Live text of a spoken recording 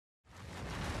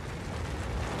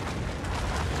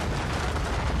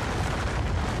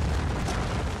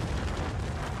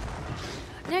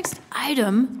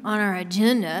item on our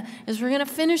agenda is we're going to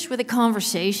finish with a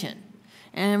conversation.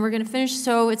 And we're going to finish,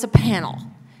 so it's a panel.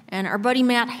 And our buddy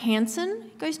Matt Hansen,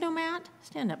 you guys know Matt?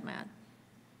 Stand up, Matt.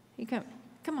 You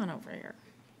come on over here.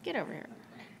 Get over here.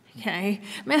 Okay.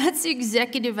 Matt's the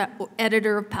executive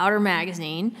editor of Powder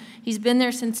Magazine. He's been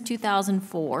there since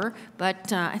 2004,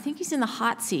 but I think he's in the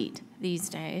hot seat these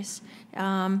days.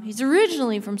 He's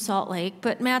originally from Salt Lake,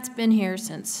 but Matt's been here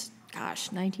since,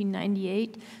 gosh,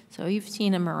 1998, so you've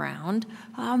seen him around.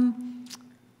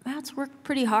 Matt's worked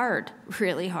pretty hard,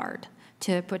 really hard,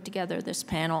 to put together this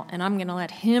panel, and I'm going to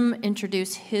let him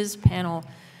introduce his panel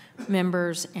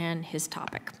members and his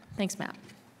topic. Thanks, Matt.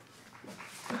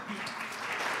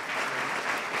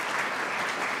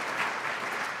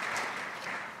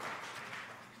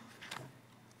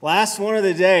 Last one of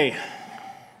the day.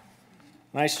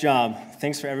 Nice job.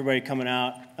 Thanks for everybody coming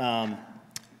out.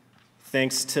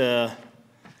 Thanks to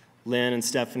Lynn and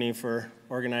Stephanie for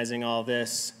organizing all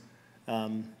this.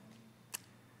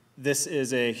 This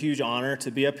is a huge honor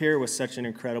to be up here with such an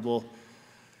incredible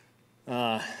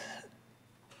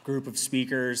group of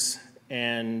speakers.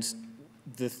 And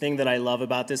the thing that I love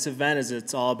about this event is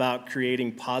it's all about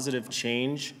creating positive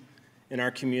change in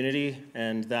our community,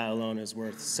 and that alone is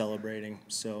worth celebrating.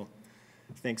 So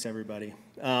thanks, everybody.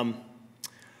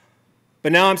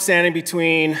 But now I'm standing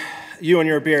between you and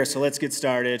your beer, so let's get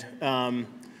started.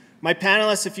 My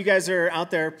panelists, if you guys are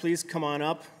out there, please come on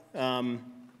up. And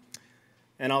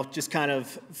I'll just kind of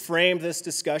frame this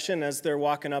discussion as they're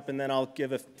walking up, and then I'll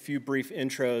give a few brief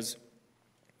intros.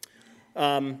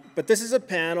 But this is a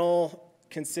panel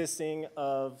consisting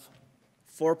of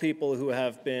 4 people who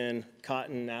have been caught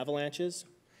in avalanches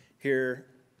here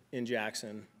in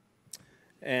Jackson.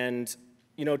 And,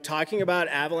 you know, talking about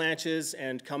avalanches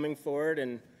and coming forward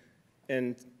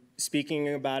and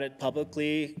speaking about it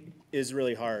publicly is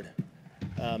really hard.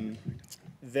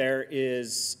 There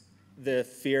is the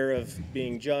fear of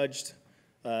being judged.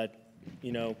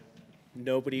 You know,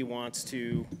 nobody wants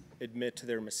to admit to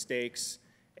their mistakes.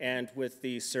 And with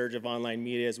the surge of online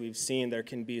media, as we've seen, there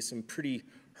can be some pretty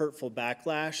hurtful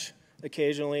backlash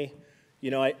occasionally.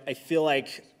 You know, I feel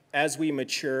like as we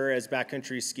mature as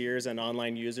backcountry skiers and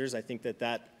online users, I think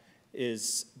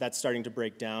that's starting to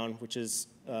break down, which is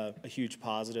a huge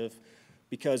positive,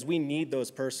 because we need those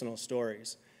personal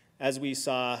stories. As we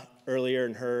saw earlier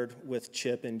and heard with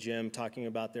Chip and Jim talking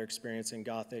about their experience in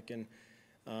Gothic, and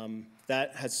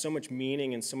that has so much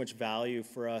meaning and so much value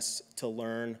for us to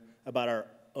learn about our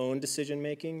own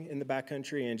decision-making in the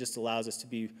backcountry, and just allows us to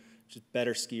be just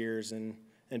better skiers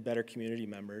and better community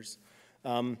members.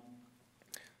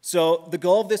 So the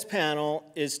goal of this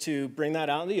panel is to bring that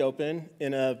out in the open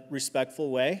in a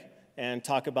respectful way and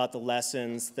talk about the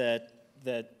lessons that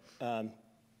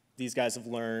these guys have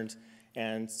learned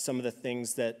and some of the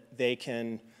things that they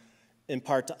can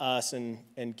impart to us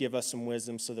and give us some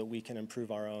wisdom so that we can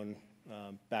improve our own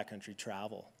backcountry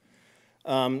travel.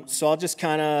 So I'll just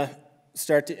kind of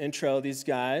start to intro these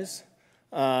guys.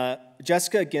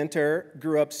 Jessica Ginter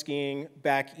grew up skiing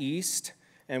back east,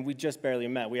 and we just barely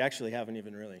met. We actually haven't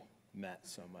even really met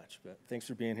so much, but thanks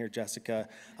for being here, Jessica.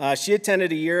 She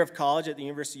attended a year of college at the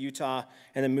University of Utah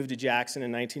and then moved to Jackson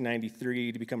in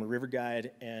 1993 to become a river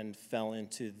guide and fell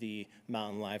into the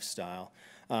mountain lifestyle.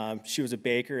 She was a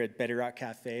baker at Betty Rock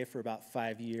Cafe for about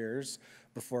 5 years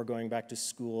before going back to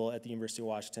school at the University of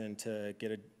Washington to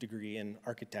get a degree in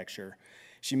architecture.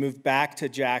 She moved back to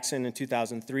Jackson in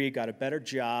 2003, got a better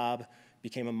job,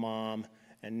 became a mom,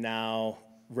 and now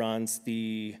runs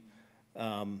the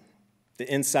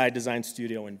Inside Design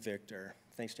Studio in Victor.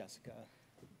 Thanks, Jessica.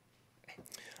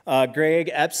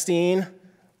 Greg Epstein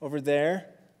over there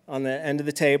on the end of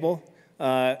the table.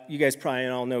 You guys probably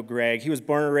all know Greg. He was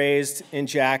born and raised in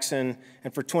Jackson,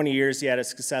 and for 20 years he had a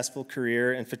successful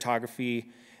career in photography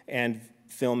and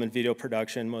film and video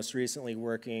production, most recently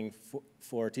working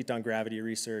for Teton Gravity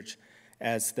Research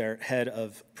as their head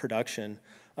of production.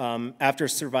 After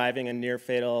surviving a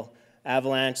near-fatal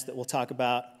avalanche that we'll talk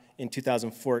about in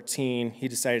 2014, he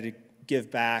decided to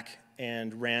give back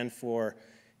and ran for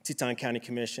Teton County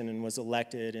Commission and was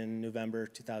elected in November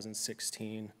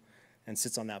 2016 and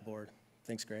sits on that board.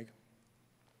 Thanks, Greg.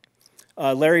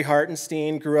 Larry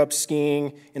Hartenstein grew up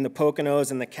skiing in the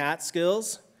Poconos and the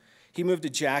Catskills. He moved to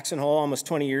Jackson Hole almost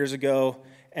 20 years ago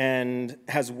and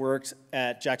has worked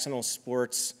at Jackson Hole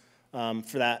Sports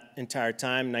for that entire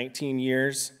time, 19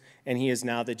 years, and he is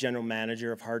now the general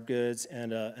manager of hard goods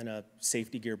and a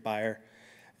safety gear buyer.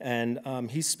 And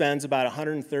he spends about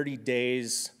 130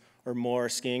 days or more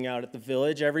skiing out at the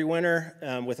village every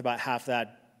winter, with about half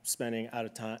that spending out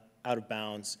of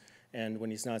bounds. And when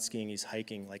he's not skiing, he's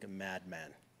hiking like a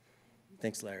madman.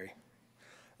 Thanks, Larry.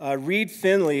 Reed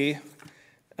Finley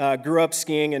grew up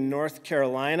skiing in North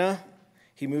Carolina.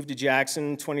 He moved to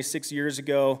Jackson 26 years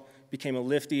ago, became a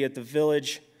lifty at the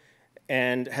Village,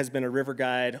 and has been a river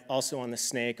guide also on the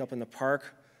Snake up in the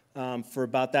park for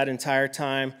about that entire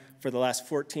time. For the last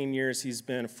 14 years, he's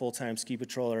been a full-time ski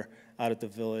patroller out at the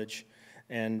Village.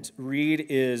 And Reed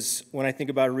is, when I think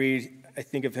about Reed, I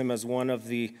think of him as one of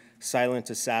the silent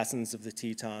assassins of the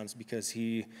Tetons because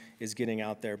he is getting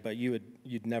out there, but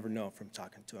you'd never know from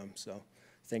talking to him. So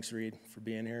thanks, Reed, for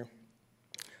being here.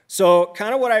 So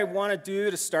kind of what I want to do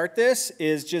to start this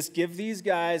is just give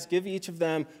each of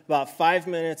them about 5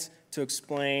 minutes to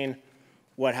explain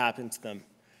what happened to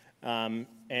them.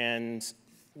 And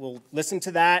we'll listen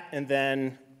to that, and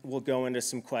then we'll go into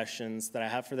some questions that I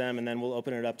have for them, and then we'll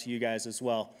open it up to you guys as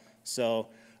well. So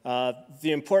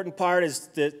the important part is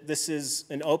that this is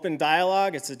an open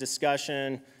dialogue. It's a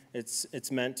discussion.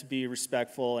 It's meant to be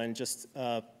respectful and just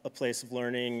a place of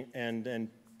learning and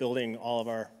building all of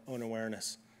our own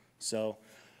awareness. So,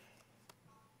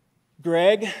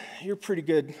 Greg, you're pretty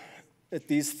good at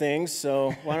these things,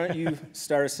 so why don't you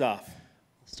start us off?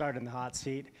 Start in the hot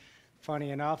seat.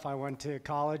 Funny enough, I went to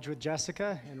college with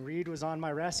Jessica, and Reed was on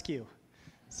my rescue.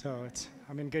 So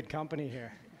I'm in good company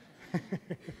here.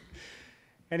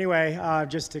 Anyway,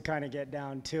 just to kind of get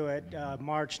down to it,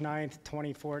 March 9th,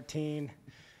 2014,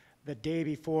 the day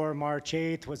before, March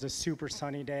 8th, was a super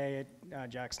sunny day at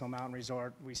Jackson Mountain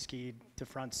Resort. We skied the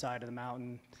front side of the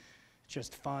mountain.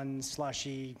 Just fun,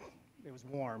 slushy. It was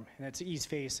warm, and it's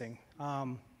east-facing.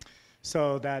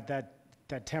 So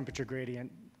that temperature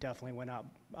gradient definitely went up.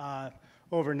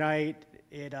 Overnight,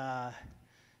 it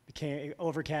became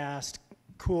overcast,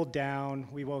 cooled down.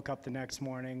 We woke up the next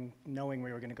morning knowing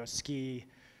we were going to go ski.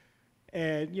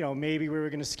 And, maybe we were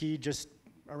going to ski just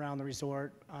around the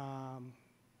resort.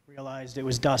 Realized it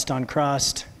was dust on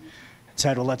crust.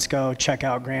 Said, well, let's go check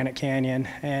out Granite Canyon.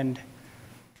 And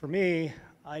for me,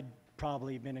 I'd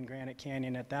probably been in Granite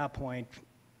Canyon at that point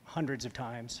hundreds of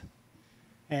times.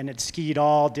 And had skied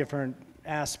all different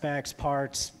aspects,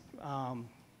 parts,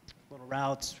 little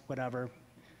routes, whatever.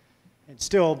 And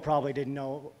still probably didn't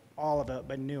know all of it,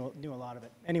 but knew a lot of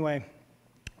it. Anyway,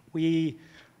 we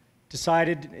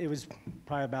decided, it was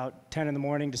probably about 10 in the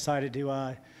morning, decided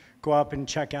to go up and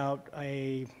check out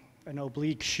an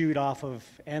oblique chute off of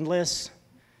Endless.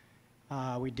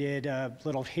 We did a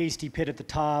little hasty pit at the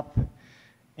top.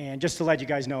 And just to let you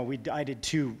guys know, we did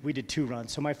two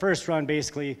runs. So my first run,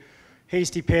 basically,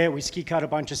 hasty pit, we ski cut a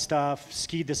bunch of stuff,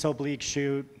 skied this oblique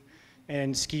chute,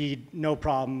 and skied no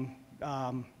problem.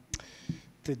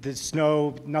 The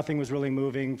snow, nothing was really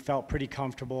moving, felt pretty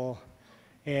comfortable.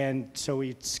 And so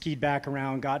we skied back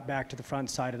around, got back to the front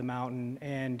side of the mountain,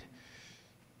 and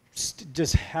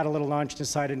just had a little lunch,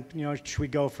 decided, should we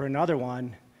go for another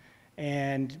one?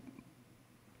 And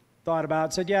thought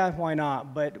about it, said, yeah, why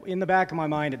not? But in the back of my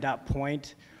mind at that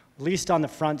point, at least on the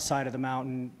front side of the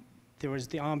mountain, there was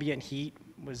the ambient heat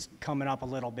was coming up a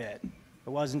little bit. It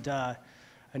wasn't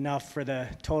enough for the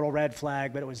total red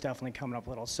flag, but it was definitely coming up a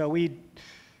little. So we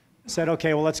said,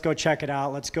 okay, well, let's go check it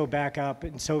out. Let's go back up.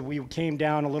 And so we came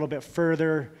down a little bit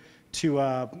further to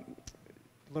a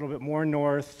little bit more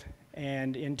north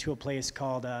and into a place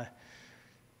called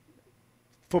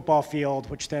Football Field,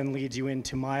 which then leads you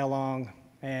into Mile Long.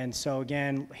 And so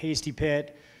again, hasty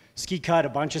pit, ski cut, a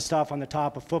bunch of stuff on the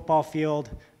top of Football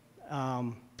Field.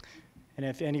 And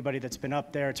if anybody that's been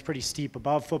up there, it's pretty steep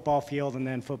above Football Field, and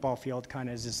then Football Field kind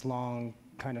of is this long,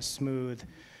 kind of smooth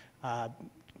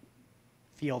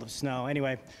field of snow.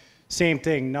 Anyway, same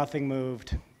thing, nothing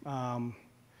moved.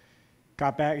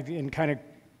 Got back and kind of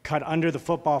cut under the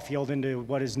Football Field into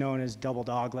what is known as double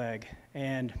dogleg.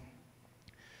 And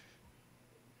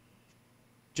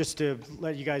just to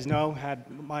let you guys know, had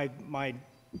my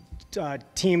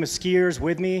team of skiers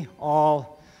with me,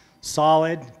 all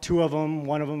solid. Two of them,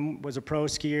 one of them was a pro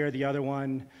skier, the other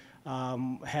one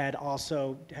had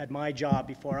my job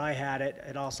before I had it.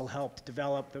 It also helped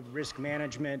develop the risk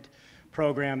management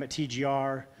program at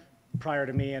TGR prior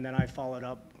to me, and then I followed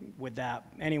up with that.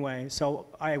 Anyway, so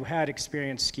I had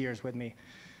experienced skiers with me.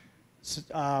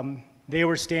 So, they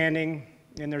were standing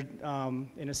in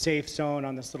a safe zone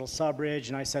on this little sub-ridge,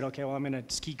 and I said, okay, well, I'm going to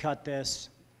ski cut this.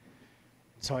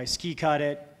 So I ski cut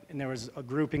it, and there was a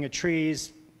grouping of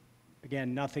trees.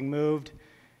 Again, nothing moved,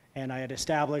 and I had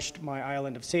established my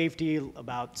island of safety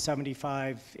about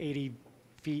 75, 80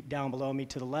 feet down below me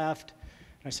to the left.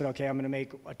 And I said, okay, I'm going to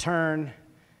make a turn,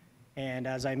 and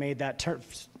as I made that turn,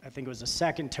 I think it was the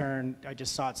second turn, I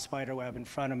just saw its spider web in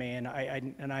front of me, and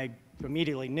I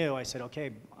immediately knew. I said,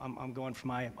 okay, I'm going for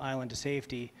my island of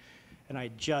safety, and I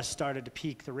just started to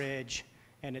peak the ridge,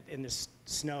 and this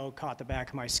snow caught the back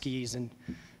of my skis and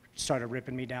started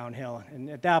ripping me downhill. And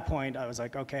at that point, I was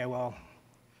like, okay, well,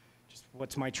 just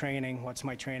what's my training? What's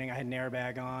my training? I had an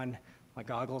airbag on. My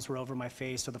goggles were over my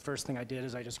face, so the first thing I did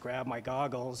is I just grabbed my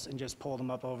goggles and just pulled them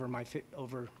up over my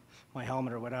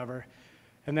helmet or whatever.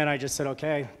 And then I just said,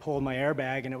 okay, pulled my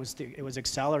airbag, and it was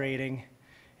accelerating.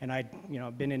 And I'd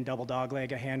been in double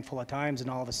dogleg a handful of times, and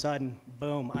all of a sudden,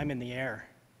 boom, I'm in the air.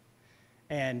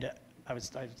 And I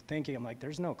was thinking, I'm like,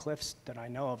 there's no cliffs that I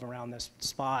know of around this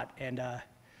spot. And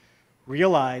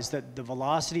realized that the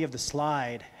velocity of the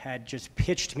slide had just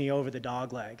pitched me over the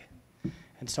dogleg.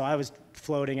 And so I was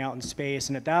floating out in space,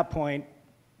 and at that point,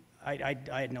 I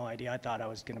had no idea. I thought I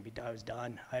was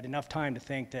done. I had enough time to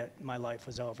think that my life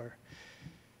was over.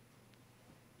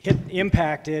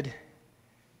 Impacted,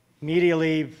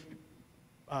 immediately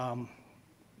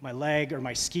my leg or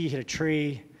my ski hit a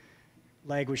tree,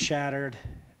 leg was shattered,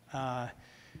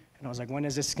 and I was like, when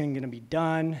is this thing gonna be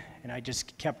done? And I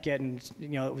just kept getting,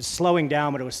 it was slowing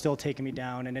down, but it was still taking me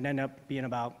down, and it ended up being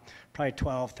about probably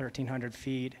 1,300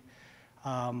 feet.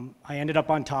 I ended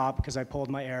up on top because I pulled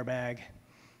my airbag,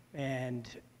 and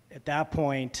at that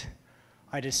point,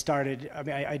 I just started,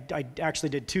 I actually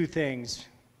did two things.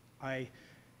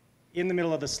 In the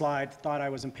middle of the slide, thought I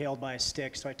was impaled by a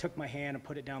stick, so I took my hand and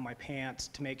put it down my pants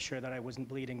to make sure that I wasn't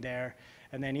bleeding there.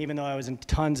 And then even though I was in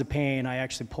tons of pain, I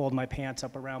actually pulled my pants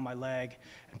up around my leg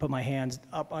and put my hands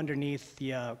up underneath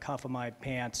the cuff of my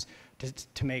pants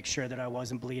to make sure that I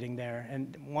wasn't bleeding there.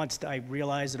 And once I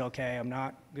realized that, okay, I'm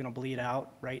not gonna bleed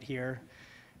out right here,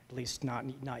 at least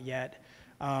not yet,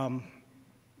 I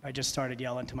just started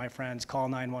yelling to my friends, call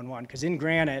 911, because in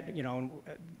Granite,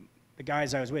 the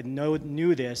guys I was with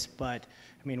knew this, but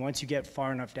I mean, once you get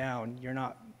far enough down, you're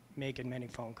not making many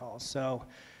phone calls. So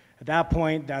at that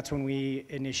point, that's when we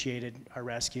initiated our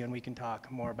rescue, and we can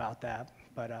talk more about that.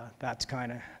 But that's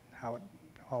kind of how it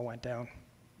all went down.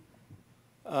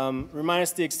 Remind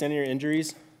us the extent of your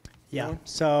injuries. Yeah,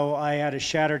 so I had a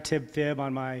shattered tib fib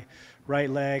on my right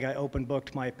leg. I open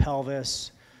booked my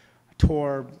pelvis,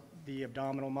 tore the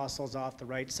abdominal muscles off the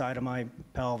right side of my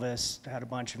pelvis, had a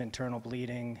bunch of internal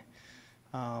bleeding.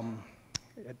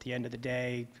 At the end of the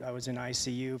day, I was in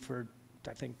ICU for,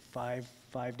 I think, five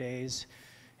days,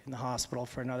 in the hospital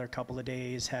for another couple of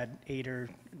days, had 8 or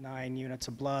 9 units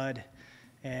of blood,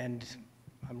 and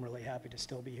I'm really happy to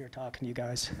still be here talking to you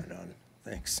guys. Right on.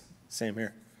 Thanks. Same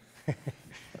here.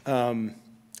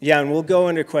 Yeah, and we'll go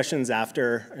into questions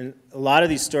after. And a lot of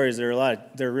these stories,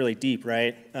 they're really deep,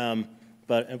 right?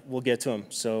 But we'll get to them.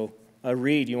 So,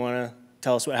 Reed, you want to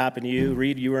tell us what happened to you?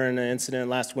 Reed, you were in an incident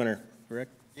last winter,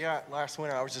 correct? Yeah, last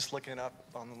winter. I was just looking it up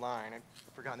on the line. I've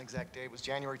forgotten the exact date. It was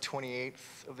January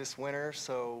 28th of this winter,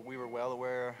 so we were well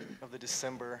aware of the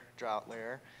December drought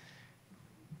layer.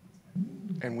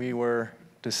 And we were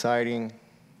deciding,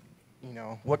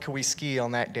 what could we ski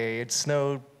on that day? It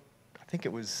snowed, I think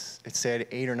it said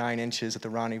 8 or 9 inches at the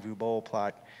Rendezvous Bowl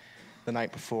plot the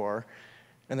night before.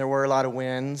 And there were a lot of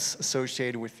winds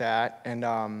associated with that.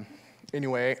 And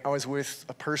anyway, I was with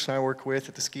a person I work with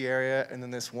at the ski area, and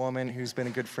then this woman who's been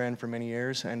a good friend for many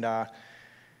years. And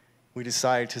we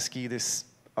decided to ski this,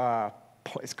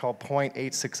 it's called Point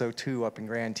 8602 up in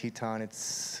Grand Teton.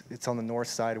 It's on the north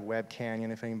side of Webb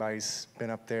Canyon, if anybody's been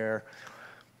up there.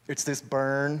 It's this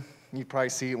burn. You probably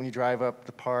see it when you drive up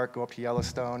the park, go up to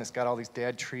Yellowstone. It's got all these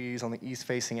dead trees on the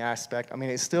east-facing aspect. I mean,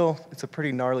 it's a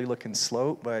pretty gnarly-looking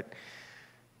slope, but,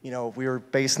 we were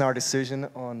basing our decision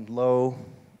on low.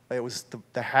 It was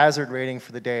the hazard rating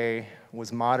for the day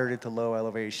was moderate at the low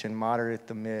elevation, moderate at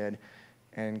the mid,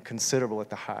 and considerable at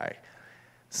the high.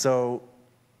 So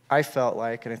I felt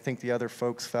like, and I think the other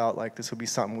folks felt like, this would be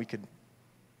something we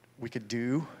could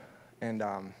do, and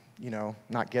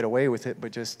not get away with it,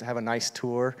 but just have a nice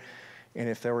tour. And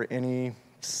if there were any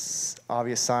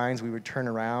obvious signs, we would turn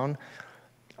around.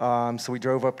 So we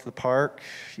drove up to the park.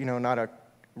 Not a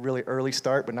really early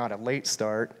start, but not a late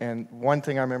start. And one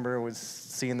thing I remember was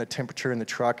seeing the temperature in the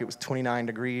truck. It was 29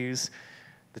 degrees.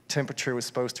 The temperature was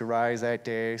supposed to rise that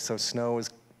day, so the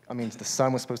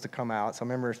sun was supposed to come out. So I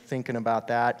remember thinking about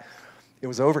that. It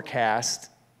was overcast.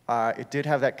 It did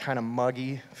have that kind of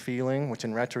muggy feeling, which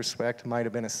in retrospect might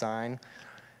have been a sign.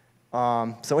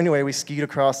 So anyway, we skied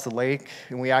across the lake,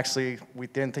 and we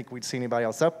didn't think we'd see anybody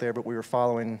else up there, but we were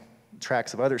following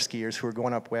tracks of other skiers who were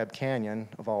going up Webb Canyon,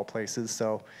 of all places.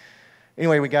 So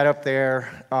anyway, we got up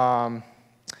there. I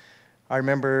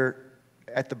remember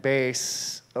at the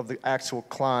base of the actual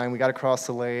climb, we got across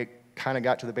the lake, kind of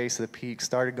got to the base of the peak,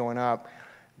 started going up,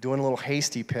 doing a little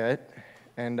hasty pit,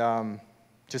 and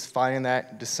just finding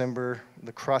that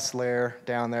the crust layer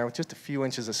down there with just a few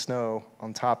inches of snow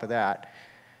on top of that.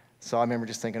 So I remember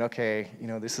just thinking, okay, you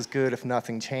know, this is good if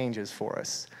nothing changes for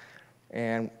us.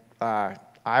 And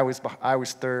I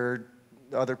was third.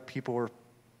 Other people were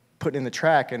putting in the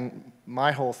track, and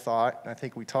my whole thought, I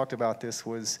think we talked about this,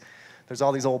 was there's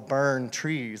all these old burned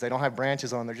trees. They don't have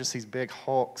branches on them. They're just these big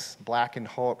hulks, blackened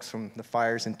hulks from the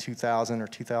fires in 2000 or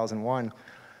 2001.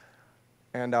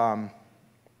 And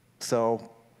so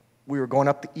we were going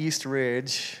up the East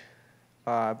Ridge,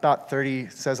 about 30,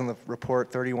 it says on the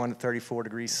report, 31 to 34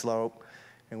 degree slope,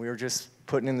 and we were just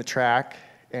putting in the track,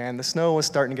 and the snow was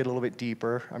starting to get a little bit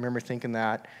deeper. I remember thinking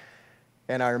that.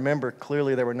 And I remember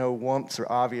clearly there were no whumps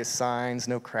or obvious signs,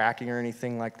 no cracking or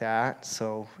anything like that.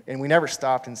 So, and we never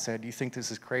stopped and said, do you think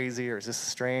this is crazy or is this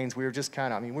strange? We were just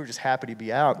kind of, I mean, we were just happy to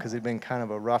be out because it had been kind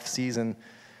of a rough season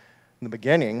in the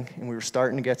beginning, and we were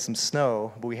starting to get some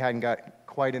snow, but we hadn't got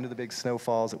quite into the big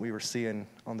snowfalls that we were seeing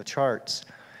on the charts.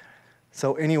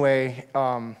 So anyway,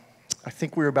 I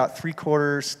think we were about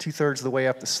 3/4, 2/3 of the way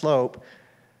up the slope,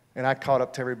 and I caught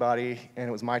up to everybody, and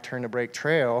it was my turn to break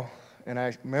trail. And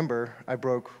I remember I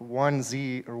broke one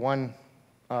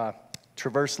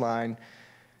traverse line,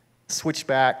 switched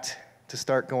back to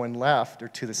start going left or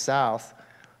to the south,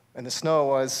 and the snow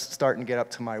was starting to get up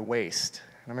to my waist.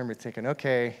 And I remember thinking,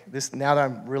 okay, now that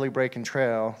I'm really breaking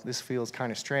trail, this feels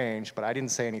kind of strange, but I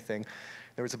didn't say anything.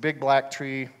 There was a big black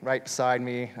tree right beside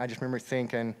me. I just remember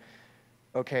thinking,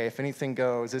 okay, if anything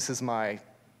goes, this is my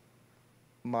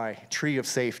tree of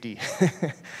safety.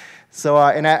 So,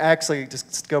 and I actually,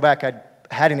 just to go back, I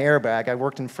had an airbag. I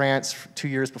worked in France 2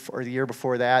 years before, or the year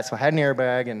before that, so I had an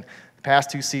airbag, and the past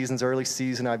 2 seasons, early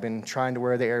season, I've been trying to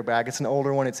wear the airbag. It's an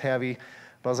older one, it's heavy,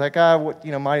 but I was like,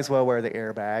 might as well wear the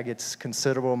airbag. It's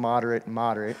considerable, moderate, and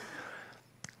moderate.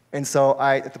 And so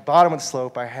at the bottom of the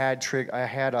slope, I had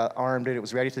armed it, it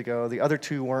was ready to go. The other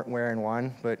 2 weren't wearing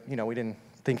one, but we didn't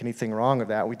think anything wrong with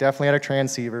that. We definitely had our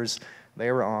transceivers,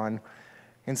 they were on.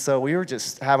 And so we were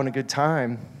just having a good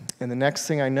time. And the next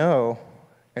thing I know,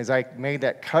 as I made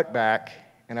that cut back,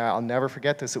 and I'll never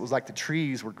forget this, it was like the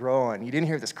trees were growing. You didn't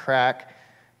hear this crack.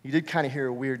 You did kind of hear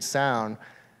a weird sound,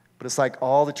 but it's like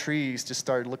all the trees just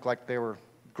started to look like they were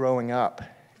growing up.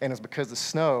 And it's because the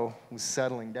snow was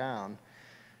settling down.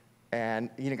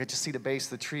 And you could just see the base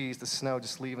of the trees, the snow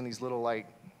just leaving these little,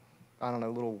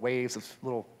 little waves of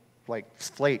little,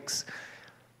 flakes.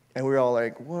 And we were all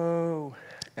like, whoa.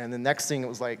 And the next thing, it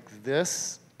was like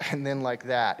this, and then like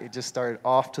that. It just started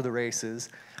off to the races.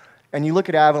 And you look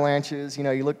at avalanches, you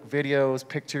look videos,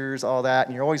 pictures, all that,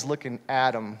 and you're always looking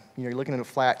at them. You're looking at a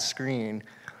flat screen,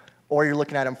 or you're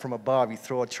looking at them from above. You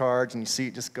throw a charge, and you see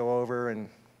it just go over, and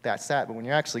that's that. But when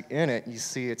you're actually in it, you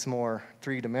see it's more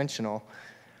three-dimensional.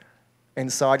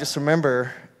 And so I just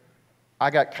remember I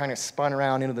got kind of spun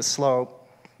around into the slope,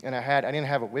 and I didn't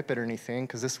have a whippet or anything,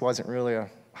 because this wasn't really a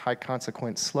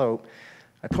high-consequence slope.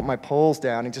 I put my poles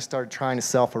down and just started trying to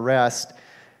self-arrest.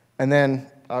 And then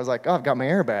I was like, oh, I've got my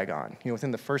airbag on,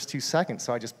 within the first 2 seconds.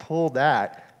 So I just pulled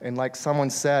that, and like someone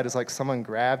said, it's like someone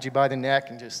grabbed you by the neck,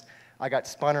 and I got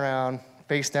spun around,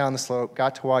 face down the slope,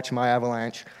 got to watch my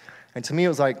avalanche. And to me, it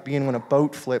was like being when a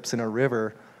boat flips in a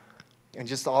river, and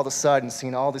just all of a sudden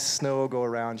seeing all this snow go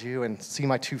around you, and see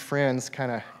my 2 friends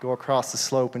kind of go across the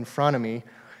slope in front of me.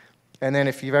 And then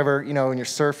if you've ever, when you're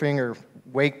surfing or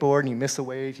wakeboard and you miss a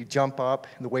wave, you jump up,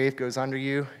 and the wave goes under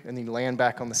you, and then you land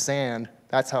back on the sand.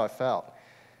 That's how I felt.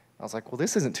 I was like, well,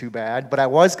 this isn't too bad. But I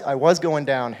was going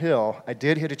downhill. I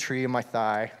did hit a tree in my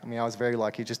thigh. I was very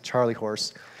lucky, just Charlie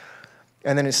horse.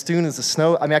 And then as soon as the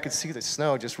snow, I could see the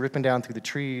snow just ripping down through the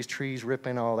trees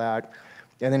ripping, all that.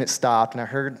 And then it stopped, and I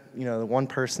heard, the one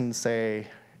person say,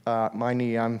 my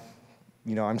knee, I'm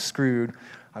screwed.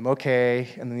 I'm okay.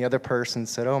 And then the other person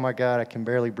said, oh my God, I can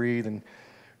barely breathe. And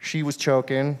she was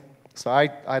choking. So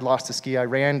I lost a ski. I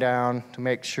ran down to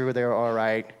make sure they were all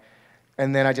right.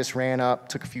 And then I just ran up,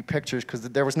 took a few pictures, because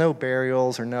there was no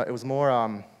burials it was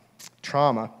more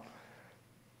trauma.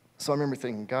 So I remember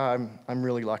thinking, God, I'm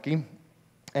really lucky.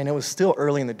 And it was still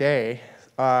early in the day.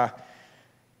 I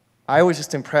was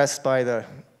just impressed by the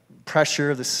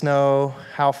pressure of the snow,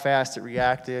 how fast it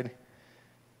reacted,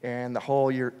 and the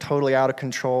whole you're totally out of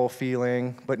control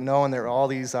feeling, but knowing there are all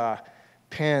these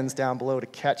pins down below to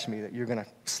catch me that you're going to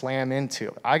slam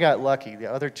into. I got lucky.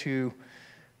 The other 2,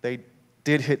 they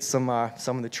did hit some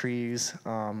of the trees,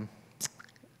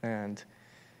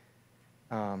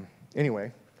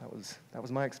 anyway, that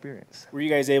was my experience. Were you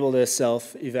guys able to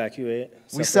self-evacuate?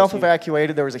 We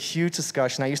self-evacuated. There was a huge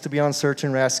discussion. I used to be on search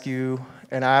and rescue,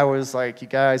 and I was like, you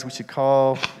guys, we should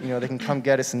call, they can come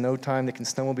get us in no time. They can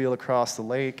snowmobile across the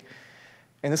lake.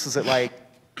 And this was at like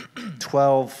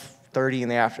 12:30 in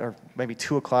the afternoon, or maybe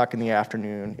 2 o'clock in the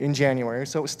afternoon in January,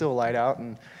 so it was still light out.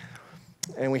 And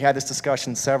And we had this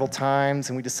discussion several times,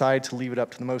 and we decided to leave it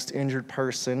up to the most injured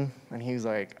person. And he was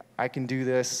like, I can do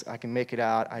this. I can make it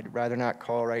out. I'd rather not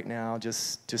call right now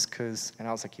just because. And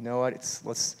I was like, you know what?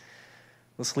 Let's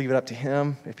leave it up to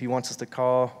him. If he wants us to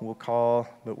call, we'll call.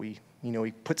 But we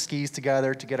put skis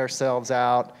together to get ourselves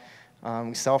out.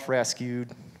 We self-rescued.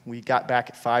 We got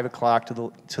back at 5 o'clock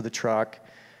to the truck.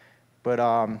 But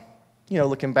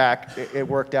looking back, it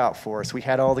worked out for us. We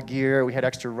had all the gear. We had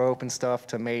extra rope and stuff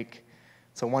to make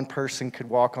so one person could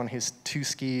walk on his 2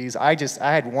 skis. I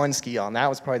had 1 ski on. That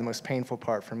was probably the most painful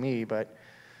part for me, but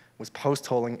was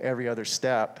post-holing every other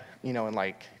step, in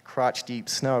like crotch-deep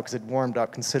snow because it warmed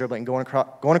up considerably. And going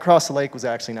across the lake was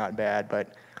actually not bad,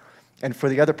 and for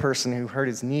the other person who hurt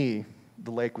his knee,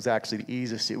 the lake was actually the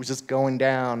easiest. It was just going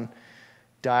down,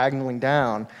 diagonaling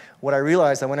down. What I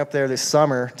realized, I went up there this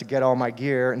summer to get all my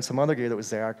gear and some other gear that was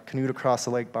there. I canoed across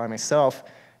the lake by myself.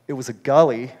 It was a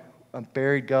gully, a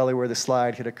buried gully where the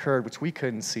slide had occurred, which we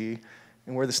couldn't see.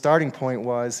 And where the starting point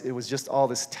was, it was just all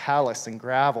this talus and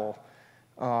gravel.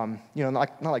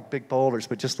 Not like big boulders,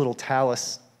 but just little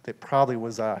talus that probably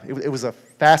was, it was a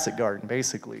facet garden,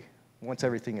 basically, once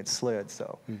everything had slid,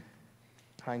 so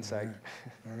hindsight.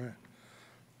 All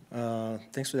right.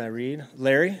 Thanks for that, Reed.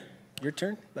 Larry, your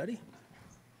turn, buddy.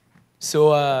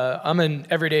 So I'm an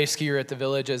everyday skier at the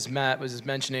village, as Matt was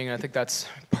mentioning. I think that's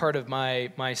part of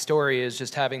my story is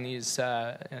just having these,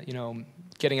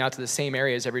 getting out to the same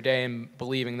areas every day and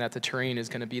believing that the terrain is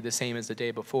going to be the same as the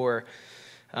day before.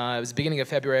 It was the beginning of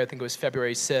February. I think it was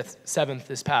February 7th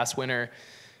this past winter.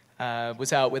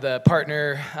 Was out with a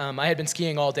partner. I had been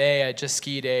skiing all day. I just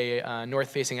skied a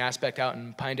north-facing aspect out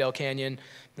in Pinedale Canyon,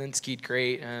 then skied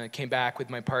great. Came back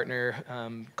with my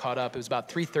partner, caught up. It was about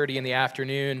 3:30 in the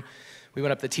afternoon. We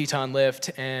went up the Teton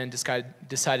lift and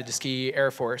decided to ski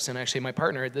Air Force. And actually my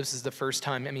partner, this is the first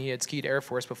time, he had skied Air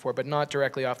Force before, but not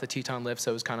directly off the Teton lift,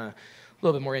 so it was kind of a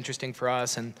little bit more interesting for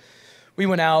us. And we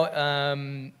went out,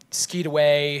 skied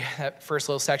away that first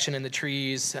little section in the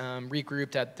trees,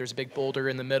 regrouped there's a big boulder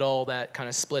in the middle that kind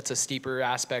of splits a steeper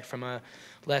aspect from a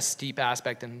less steep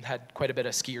aspect and had quite a bit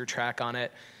of skier track on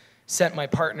it. Sent my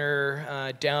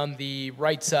partner down the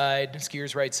right side,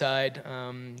 skier's right side,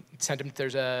 sent him,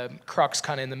 there's a crux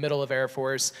kind of in the middle of Air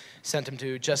Force, sent him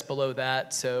to just below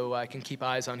that so I can keep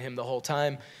eyes on him the whole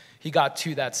time. He got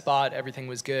to that spot, everything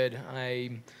was good.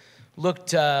 I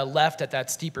looked left at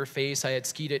that steeper face. I had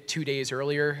skied it 2 days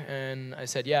earlier, and I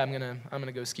said, yeah, I'm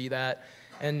gonna go ski that.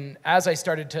 And as I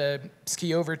started to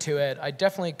ski over to it, I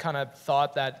definitely kind of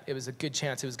thought that it was a good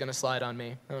chance it was gonna slide on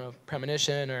me. I don't know,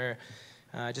 premonition or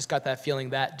I just got that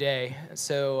feeling that day.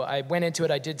 So I went into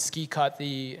it. I did ski cut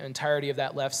the entirety of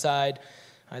that left side.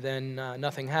 Then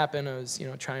nothing happened. I was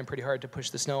trying pretty hard to push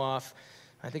the snow off.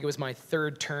 I think it was my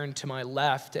 3rd turn to my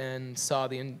left and saw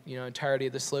the entirety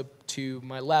of the slope to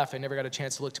my left. I never got a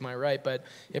chance to look to my right, but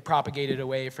it propagated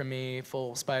away from me,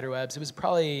 full spider webs. It was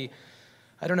probably,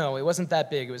 I don't know, it wasn't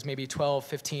that big. It was maybe 12,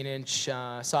 15-inch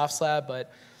soft slab,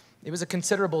 but it was a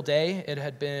considerable day. It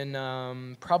had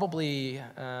been probably,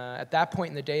 at that point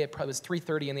in the day, it probably was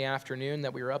 3:30 in the afternoon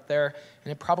that we were up there,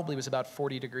 and it probably was about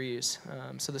 40 degrees.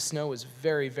 So the snow was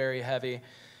very, very heavy.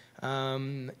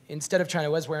 Instead of I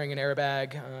was wearing an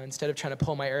airbag. Instead of trying to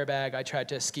pull my airbag, I tried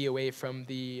to ski away from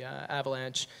the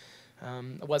avalanche.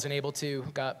 I wasn't able to,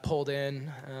 got pulled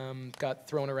in, got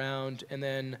thrown around, and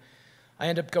then I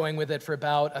ended up going with it for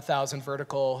about 1,000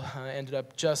 vertical. I ended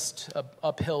up just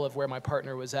uphill of where my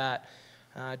partner was at.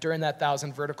 During that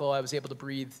 1,000 vertical, I was able to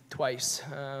breathe twice.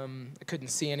 I couldn't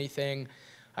see anything.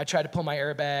 I tried to pull my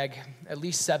airbag at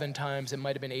least 7 times. It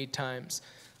might have been 8 times.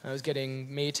 I was getting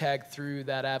Maytagged through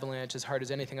that avalanche as hard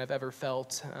as anything I've ever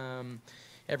felt.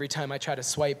 Every time I tried to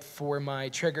swipe for my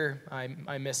trigger,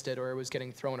 I missed it or it was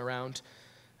getting thrown around.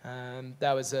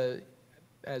 That was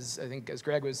as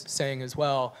Greg was saying as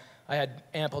well, I had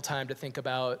ample time to think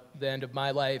about the end of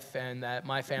my life and that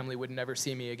my family would never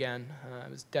see me again. I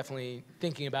was definitely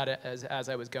thinking about it as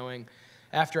I was going.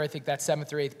 After I think that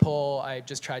 7th or 8th pull, I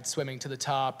just tried swimming to the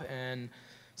top and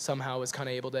somehow was kind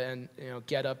of able to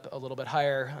get up a little bit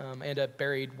higher. I ended up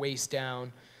buried waist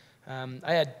down.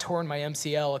 I had torn my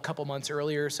MCL a couple months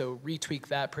earlier, so retweaked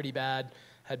that pretty bad.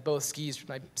 Had both skis,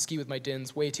 I ski with my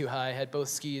DINs way too high, had both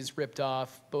skis ripped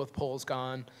off, both poles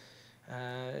gone.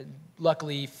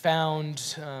 Luckily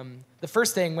found, the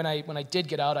first thing when I did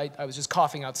get out, I was just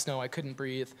coughing out snow. I couldn't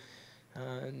breathe.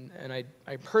 And I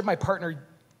heard my partner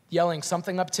yelling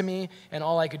something up to me, and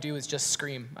all I could do was just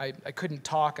scream. I couldn't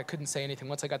talk. I couldn't say anything.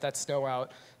 Once I got that snow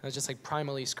out, I was just like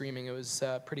primally screaming. It was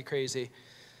pretty crazy.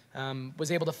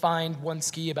 Was able to find one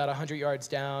ski about 100 yards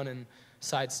down and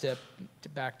sidestep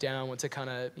back down once I kind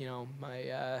of,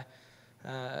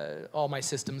 all my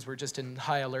systems were just in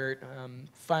high alert.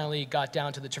 Finally got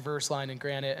down to the traverse line in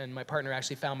Granite, and my partner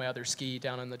actually found my other ski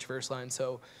down on the traverse line,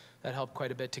 so that helped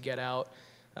quite a bit to get out.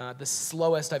 The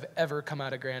slowest I've ever come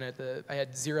out of Granite. I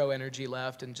had zero energy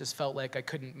left and just felt like I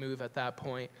couldn't move at that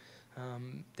point.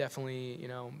 Definitely,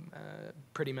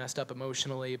 pretty messed up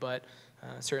emotionally, but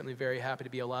certainly very happy to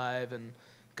be alive, and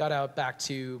got out back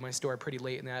to my store pretty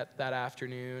late in that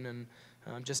afternoon, and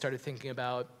just started thinking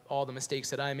about all the mistakes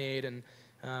that I made. And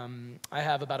I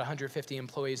have about 150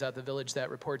 employees at the village that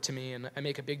report to me, and I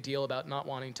make a big deal about not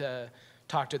wanting to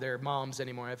talk to their moms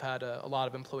anymore. I've had a lot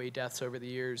of employee deaths over the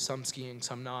years, some skiing,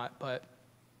 some not, but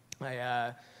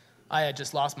I had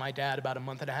just lost my dad about a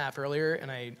month and a half earlier, and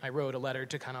I wrote a letter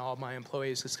to kind of all my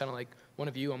employees. It's kind of like, one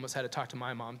of you almost had to talk to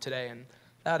my mom today, and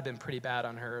that would have been pretty bad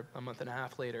on her a month and a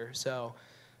half later. So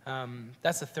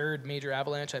that's the third major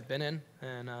avalanche I've been in,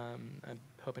 and I'm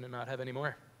hoping to not have any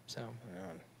more. So.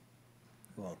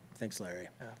 Well, thanks, Larry.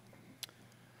 Yeah.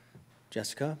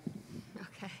 Jessica,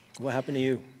 Okay. what happened to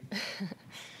you?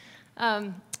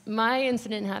 My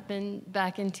incident happened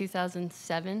back in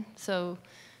 2007, so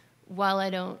while I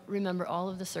don't remember all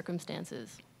of the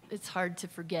circumstances, it's hard to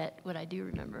forget what I do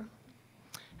remember.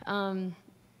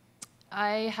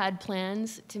 I had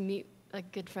plans to meet a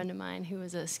good friend of mine who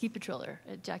was a ski patroller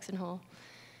at Jackson Hole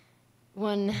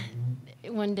one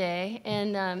day,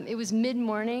 and it was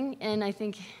mid-morning, and I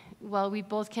think, while we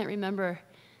both can't remember,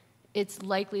 it's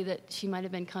likely that she might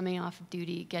have been coming off of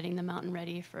duty, getting the mountain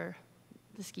ready for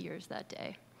the skiers that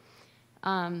day.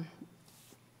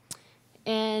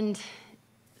 And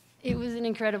it was an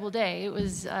incredible day. It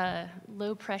was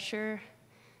low pressure,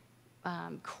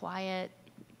 quiet,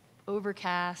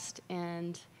 overcast,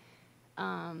 and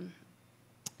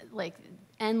like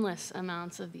endless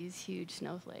amounts of these huge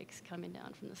snowflakes coming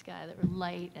down from the sky that were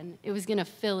light, and it was gonna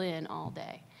fill in all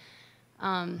day.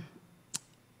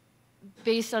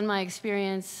 Based on my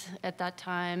experience at that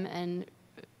time, and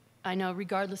I know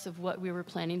regardless of what we were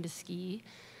planning to ski,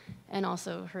 and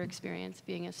also her experience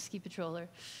being a ski patroller,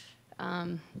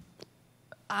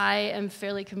 I am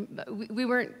fairly, we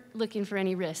weren't looking for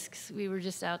any risks. We were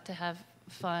just out to have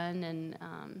fun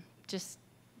and just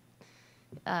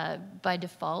by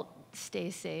default stay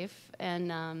safe.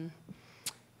 And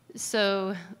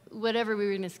so whatever we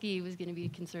were gonna ski was gonna be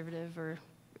conservative or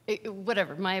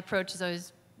whatever. My approach is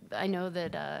always, I know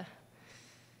that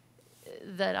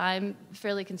that I'm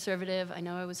fairly conservative. I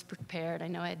know I was prepared. I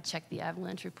know I had checked the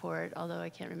avalanche report, although I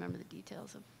can't remember the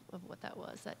details of what that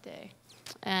was that day.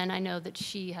 And I know that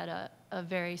she had a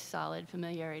very solid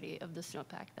familiarity of the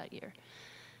snowpack that year.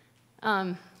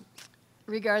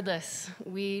 Regardless,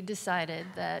 we decided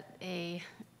that a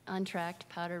untracked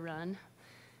powder run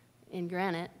in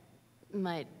Granite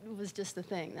was just the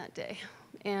thing that day.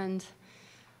 And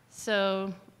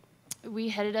so we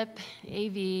headed up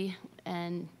AV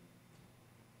and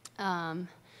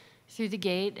through the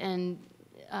gate and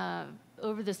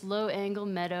over this low angle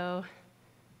meadow,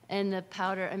 and the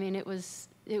powder, I mean, it was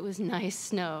nice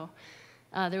snow.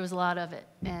 There was a lot of it,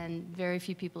 and very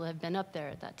few people had been up there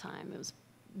at that time. It was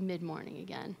mid-morning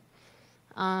again.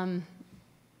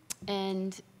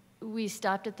 And we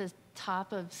stopped at the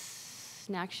top of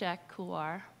Snack Shack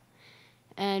Couloir,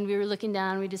 and we were looking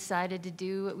down. We decided to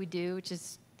do what we do, which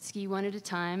is ski one at a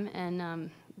time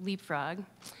and leapfrog.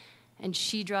 And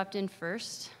she dropped in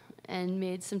first and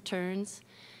made some turns,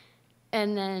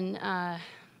 and then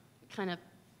kind of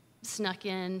snuck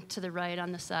in to the right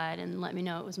on the side and let me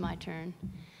know it was my turn.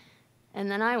 And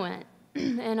then I went,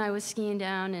 and I was skiing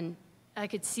down, and I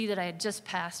could see that I had just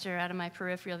passed her out of my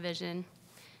peripheral vision,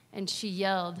 and she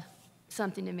yelled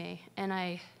something to me, and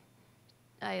I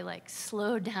like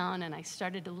slowed down, and I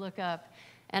started to look up,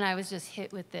 and I was just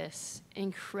hit with this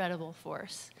incredible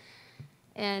force.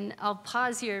 And I'll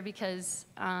pause here because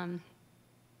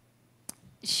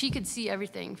she could see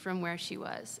everything from where she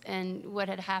was. And what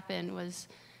had happened was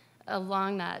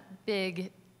along that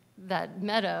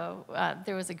meadow,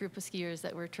 there was a group of skiers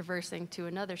that were traversing to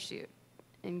another chute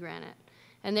in Granite.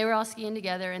 And they were all skiing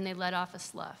together, and they let off a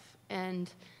slough. And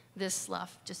this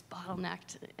slough just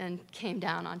bottlenecked and came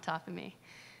down on top of me.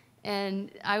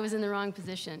 And I was in the wrong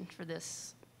position for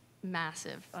this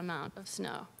massive amount of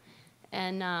snow.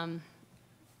 And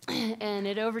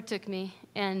it overtook me,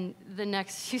 and the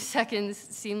next few seconds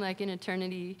seemed like an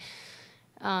eternity.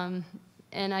 And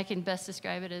I can best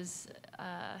describe it as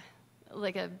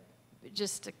like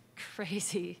just a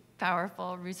crazy,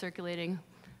 powerful, recirculating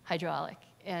hydraulic.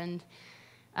 And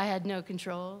I had no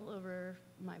control over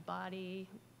my body,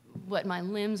 what my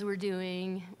limbs were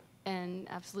doing, and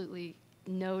absolutely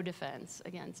no defense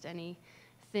against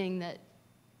anything that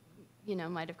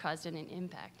might have caused an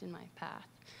impact in my path.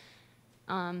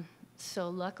 So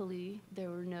luckily, there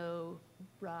were no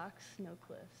rocks, no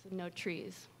cliffs, and no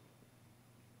trees.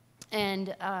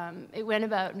 And it went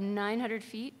about 900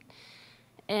 feet.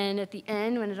 And at the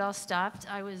end, when it all stopped,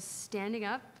 I was standing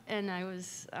up, and I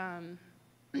was,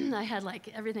 I had like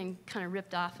everything kind of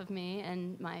ripped off of me,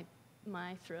 and my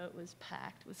throat was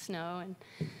packed with snow, and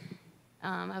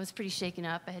I was pretty shaken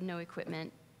up. I had no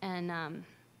equipment, and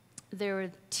there were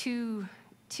two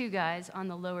guys on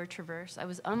the lower traverse. I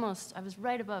was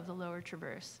right above the lower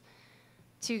traverse.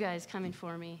 Two guys coming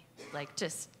for me, like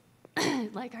just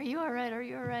like, are you all right? Are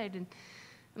you all right? And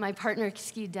my partner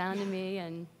skied down to me,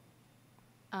 and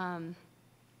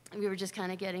we were just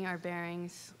kind of getting our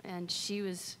bearings, and she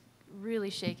was really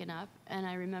shaken up. And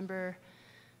I remember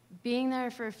being there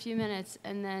for a few minutes,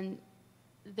 and then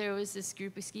there was this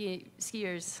group of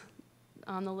skiers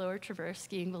on the lower traverse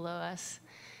skiing below us.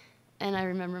 And I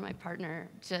remember my partner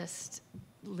just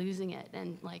losing it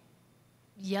and like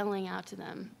yelling out to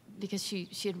them because she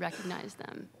had recognized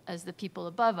them as the people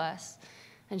above us,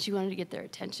 and she wanted to get their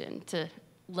attention to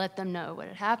let them know what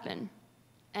had happened.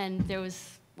 And there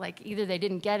was like, either they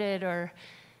didn't get it or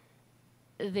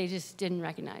they just didn't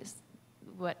recognize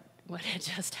what had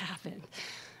just happened.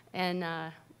 And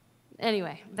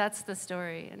anyway, that's the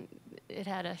story, and it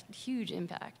had a huge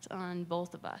impact on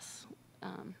both of us,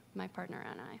 my partner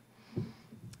and I.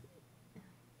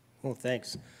 Well,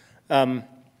 thanks.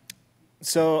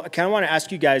 So I kind of want to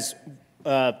ask you guys,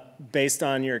 based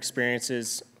on your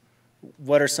experiences,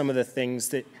 what are some of the things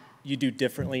that you do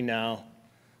differently now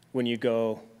when you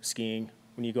go skiing,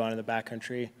 when you go out in the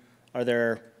backcountry?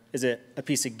 Is it a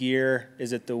piece of gear?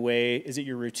 Is it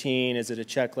your routine? Is it a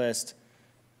checklist?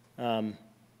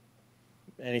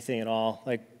 Anything at all?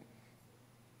 Like,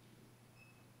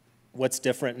 what's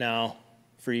different now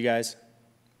for you guys?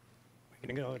 We're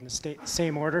going to go in the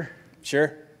same order. Sure.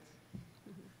 To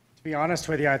be honest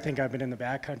with you, I think I've been in the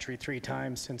backcountry 3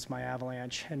 times since my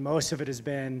avalanche, and most of it has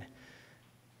been,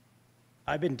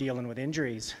 I've been dealing with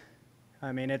injuries.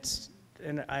 I mean,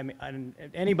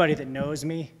 anybody that knows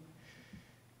me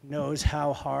knows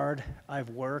how hard I've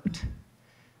worked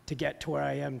to get to where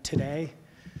I am today,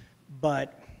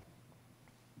 but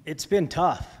it's been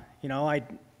tough.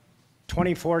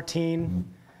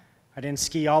 2014, I didn't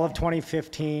ski all of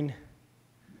 2015,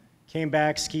 came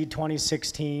back, skied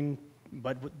 2016,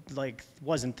 but like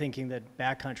wasn't thinking that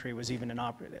backcountry was even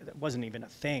that wasn't even a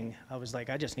thing. I was like,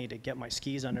 I just need to get my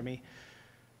skis under me.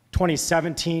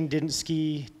 2017, didn't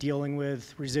ski, dealing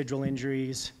with residual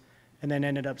injuries, and then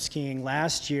ended up skiing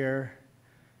last year.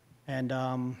 And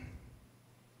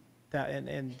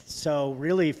so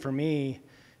really for me,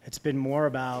 it's been more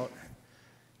about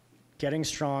getting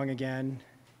strong again,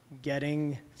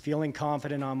 feeling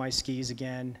confident on my skis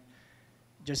again,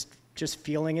 just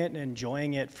feeling it and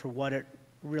enjoying it for what it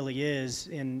really is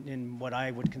in what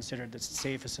I would consider the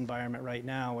safest environment right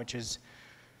now, which is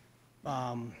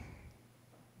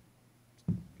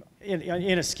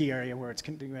in a ski area where it's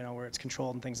where it's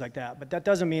controlled and things like that. But that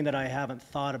doesn't mean that I haven't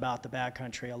thought about the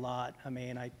backcountry a lot. I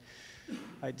mean,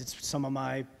 it's some of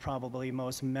my probably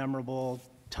most memorable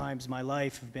times in my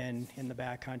life have been in the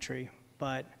backcountry,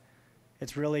 but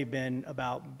it's really been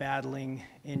about battling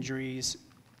injuries,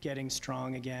 getting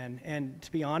strong again. And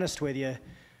to be honest with you,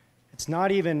 it's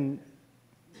not even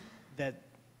that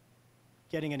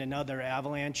getting in another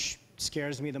avalanche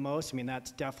scares me the most. I mean,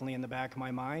 that's definitely in the back of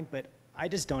my mind, but I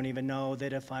just don't even know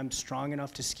that if I'm strong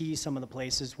enough to ski some of the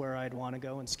places where I'd want to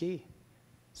go and ski.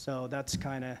 So that's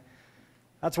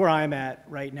where I'm at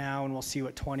right now, and we'll see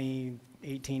what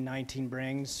 2018-19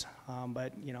 brings.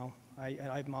 But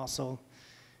I'm also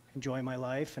enjoy my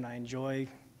life, and I enjoy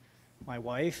my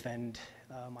wife and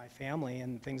my family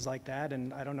and things like that.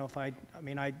 And I don't know if I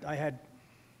had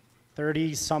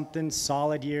 30-something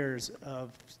solid years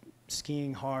of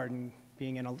skiing hard and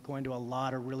going to a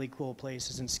lot of really cool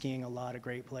places and skiing a lot of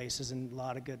great places and a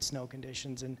lot of good snow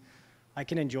conditions. And I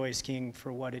can enjoy skiing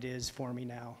for what it is for me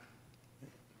now.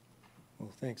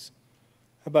 Well, thanks.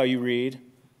 How about you, Reed?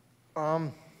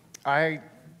 I am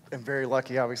very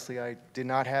lucky, obviously. I did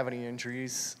not have any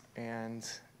injuries, and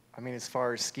I mean, as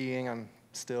far as skiing, I'm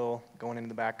still going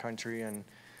into the backcountry and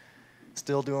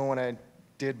still doing what I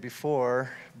did before,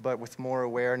 but with more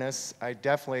awareness.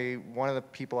 One of the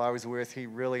people I was with, he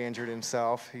really injured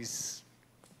himself. He's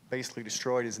basically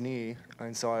destroyed his knee,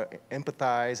 and so I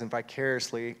empathize, and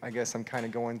vicariously, I guess I'm kind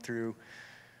of going through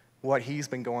what he's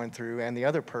been going through. And the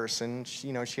other person,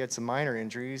 she had some minor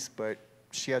injuries, but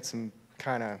she had some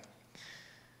kind of,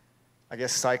 I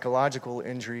guess, psychological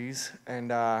injuries.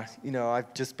 And,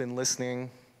 I've just been listening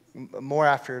more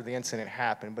after the incident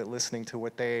happened, but listening to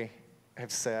what they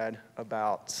have said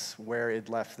about where it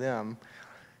left them,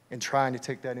 and trying to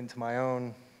take that into my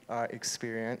own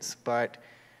experience. But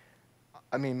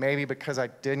I mean, maybe because I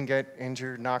didn't get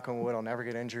injured, knock on wood, I'll never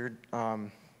get injured.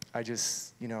 I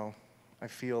just, you know, I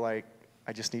feel like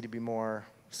I just need to be more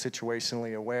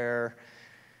situationally aware.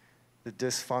 The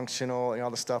dysfunctional, you know,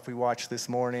 the stuff we watched this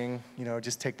morning, you know,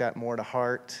 just take that more to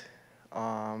heart.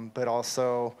 But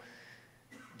also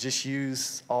just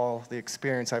use all the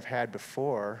experience I've had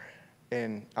before.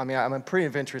 And I mean, I'm a pretty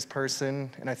adventurous person,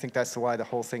 and I think that's why the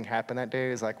whole thing happened that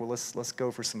day. Is like, well, let's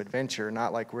go for some adventure,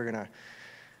 not like we're gonna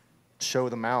show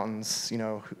the mountains. You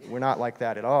know, we're not like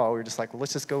that at all. We're just like, well,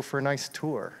 let's just go for a nice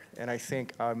tour. And I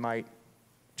think I might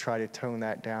try to tone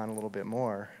that down a little bit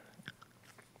more.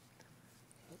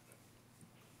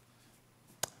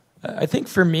 I think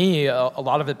for me, a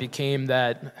lot of it became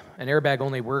that an airbag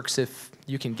only works if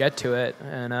you can get to it.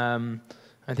 And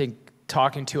I think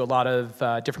talking to a lot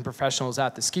of different professionals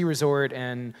at the ski resort,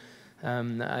 and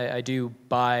I do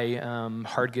buy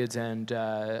hard goods and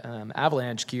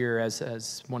avalanche gear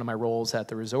as one of my roles at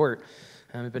the resort.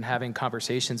 I've been having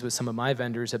conversations with some of my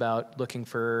vendors about looking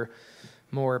for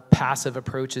more passive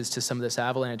approaches to some of this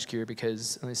avalanche gear,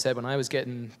 because, like I said, when I was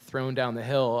getting thrown down the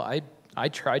hill, I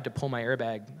tried to pull my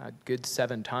airbag a good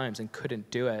 7 times and couldn't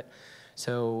do it.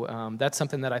 So that's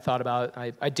something that I thought about.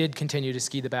 I did continue to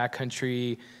ski the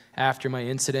backcountry after my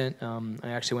incident. I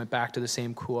actually went back to the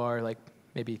same couloir like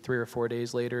maybe 3 or 4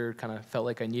 days later, kind of felt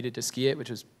like I needed to ski it, which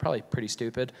was probably pretty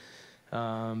stupid,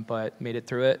 but made it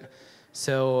through it.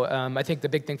 So I think the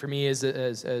big thing for me is,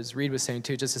 as Reed was saying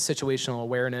too, just a situational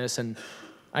awareness. And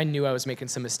I knew I was making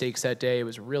some mistakes that day. It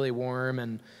was really warm,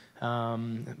 and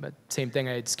but same thing,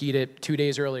 I had skied it 2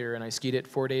 days earlier, and I skied it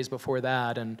 4 days before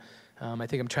that. And I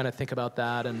think I'm trying to think about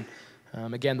that. And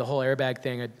again, the whole airbag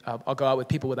thing, I'll go out with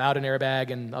people without an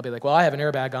airbag, and I'll be like, well, I have an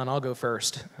airbag on, I'll go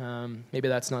first. Maybe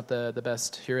that's not the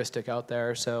best heuristic out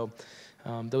there. So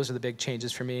those are the big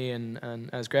changes for me. And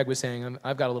as Greg was saying,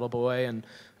 I've got a little boy, and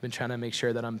I've been trying to make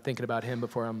sure that I'm thinking about him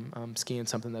before I'm skiing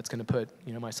something that's going to put,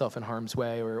 you know, myself in harm's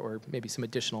way, or maybe some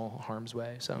additional harm's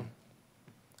way. So.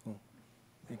 Cool.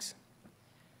 Thanks.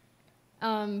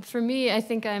 For me, I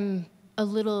think I'm a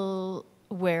little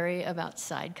wary about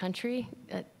side country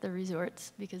at the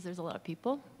resorts because there's a lot of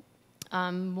people.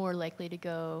 I'm more likely to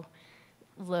go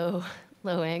low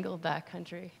angle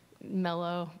backcountry,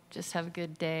 mellow, just have a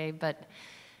good day. But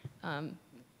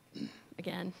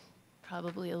again,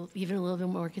 probably even a little bit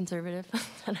more conservative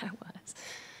than I was.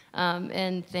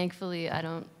 And thankfully, I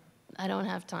don't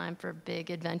have time for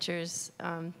big adventures.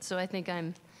 So I think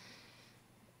I'm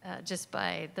just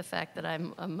by the fact that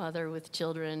I'm a mother with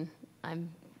children, I'm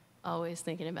always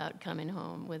thinking about coming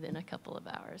home within a couple of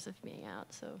hours of being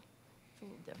out, so it's a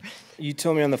little different. You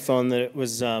told me on the phone that it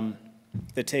was the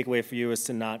takeaway for you was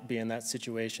to not be in that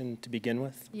situation to begin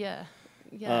with. Yeah.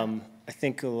 I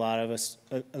think a lot of us,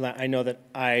 I know that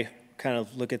I kind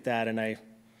of look at that, and I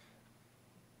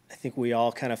think we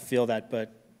all kind of feel that,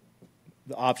 but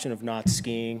the option of not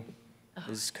skiing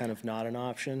is kind of not an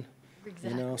option. Exactly.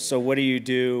 You know? So what do you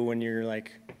do when you're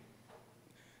like,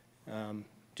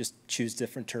 just choose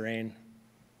different terrain?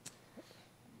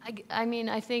 I mean,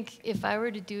 I think if I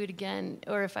were to do it again,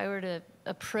 or if I were to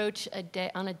approach a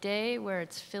day where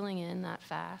it's filling in that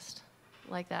fast,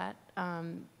 like that, I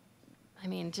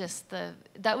mean,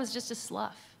 that was just a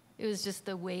slough. It was just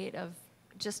the weight of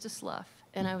just a slough,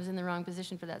 and I was in the wrong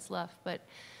position for that slough. But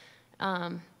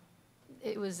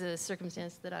it was a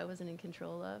circumstance that I wasn't in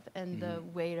control of, and the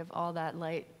weight of all that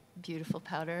light, beautiful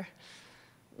powder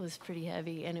was pretty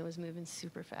heavy, and it was moving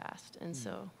super fast. And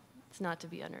so it's not to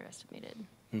be underestimated,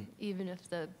 even if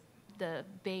the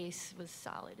base was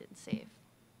solid and safe.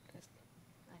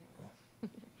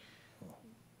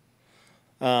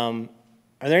 Are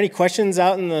there any questions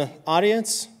out in the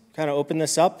audience? Kind of open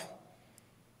this up.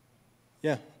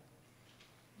 Yeah.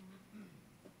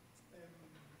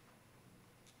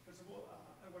 First of all,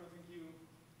 I want to thank you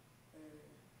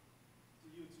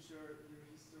to share your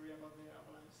history about the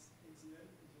avalanche incident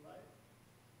in July.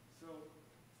 So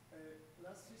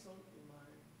last season in my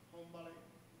home valley,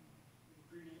 in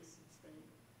Pyrenees, in Spain,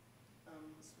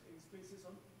 in spring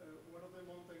season, one of the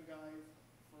mountain guides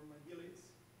from my village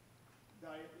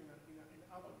died in an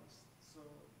avalanche. So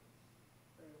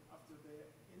after the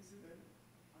incident,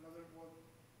 another mountain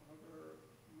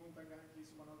guide, he's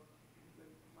one of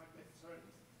my best friends,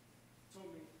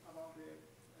 told me about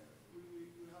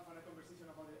we have had a conversation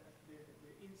about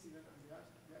the incident and the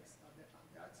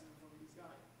accident from this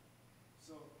guy.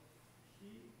 So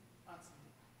he asked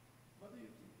me, what do you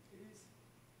think? It is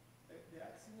the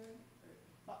accident,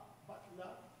 bad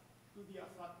luck could be a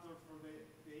factor for the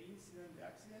incident, the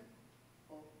accident,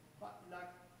 or bad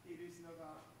luck, it is not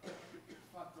a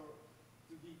factor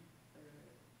to be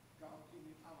count in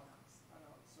the avalanche at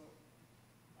all. So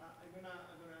I'm gonna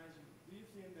ask you, do you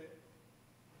think that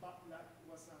bad luck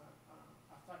was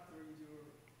a factor in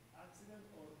your accident,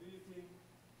 or do you think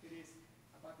it is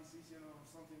a bad decision or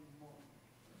something more?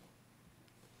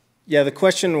 Yeah, the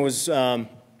question was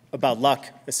about luck,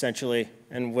 essentially,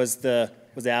 and was the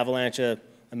avalanche a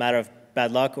matter of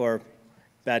bad luck or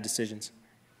bad decisions?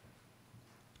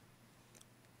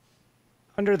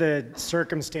 Under the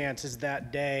circumstances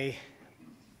that day,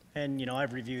 and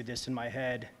I've reviewed this in my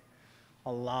head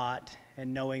a lot,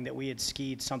 and knowing that we had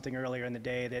skied something earlier in the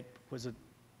day that was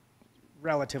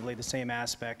relatively the same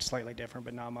aspect, slightly different,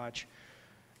 but not much.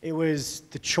 It was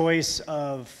the choice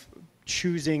of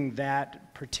choosing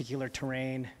that particular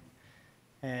terrain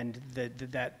and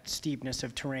that steepness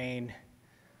of terrain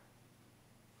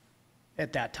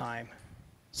at that time.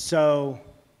 So,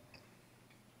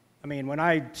 I mean, when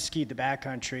I skied the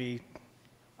backcountry,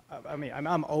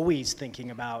 I'm always thinking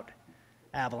about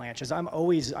avalanches.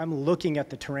 I'm looking at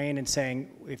the terrain and saying,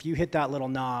 if you hit that little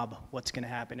knob, what's going to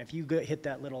happen? If you hit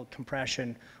that little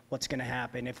compression, what's going to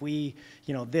happen? If we,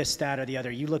 this, that, or the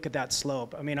other, you look at that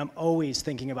slope. I mean, I'm always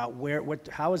thinking about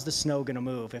how is the snow going to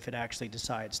move if it actually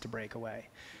decides to break away?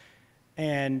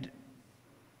 And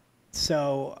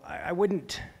so I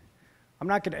would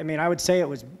say it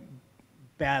was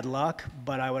bad luck,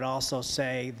 but I would also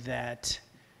say that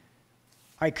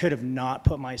I could have not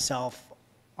put myself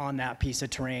on that piece of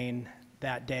terrain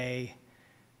that day,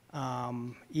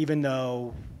 even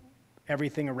though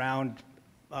everything around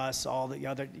us, all the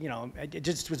other, it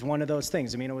just was one of those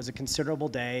things. I mean, it was a considerable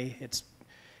day. It's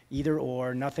either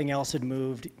or, nothing else had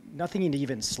moved, nothing had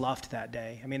even sloughed that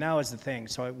day. I mean, that was the thing.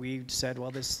 So we said,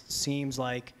 well, this seems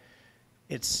like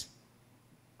it's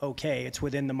okay, it's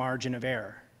within the margin of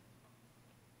error.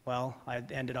 Well, I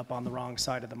ended up on the wrong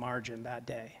side of the margin that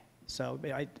day. So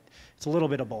it's a little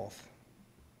bit of both.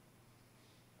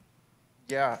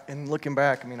 Yeah, and looking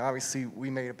back, I mean, obviously we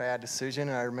made a bad decision.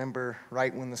 And I remember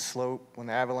right when the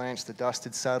avalanche, the dust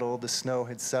had settled, the snow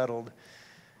had settled,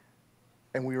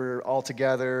 and we were all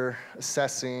together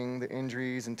assessing the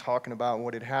injuries and talking about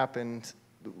what had happened.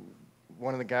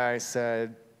 One of the guys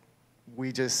said,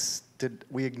 we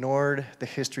ignored the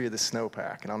history of the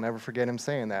snowpack, and I'll never forget him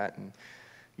saying that. And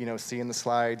seeing the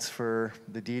slides for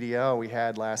the DDL we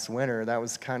had last winter, that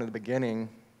was kind of the beginning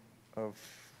of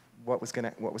what was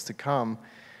to come.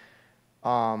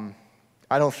 I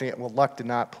don't think, luck did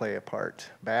not play a part.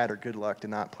 Bad or good luck did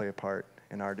not play a part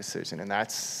in our decision. And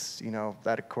that's,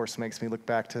 that of course makes me look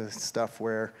back to stuff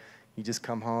where you just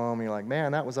come home and you're like,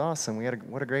 man, that was awesome.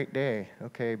 What a great day.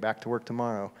 Okay, back to work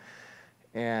tomorrow.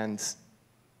 And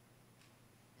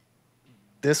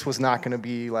this was not going to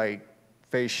be like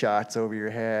face shots over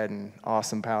your head and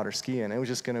awesome powder skiing. It was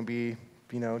just going to be,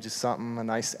 just something, a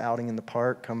nice outing in the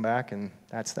park, come back, and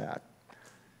that's that.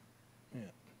 Yeah.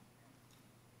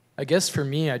 I guess for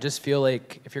me, I just feel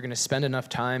like if you're going to spend enough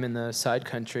time in the side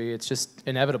country, it's just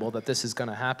inevitable that this is going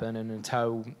to happen, and it's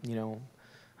how,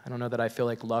 I don't know that I feel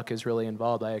like luck is really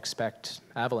involved. I expect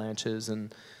avalanches,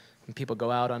 and when people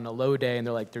go out on a low day and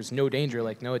they're like, there's no danger,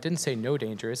 like, no, it didn't say no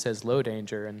danger, it says low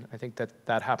danger, and I think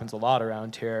that happens a lot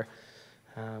around here.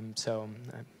 So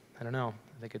I don't know.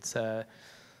 I think it's a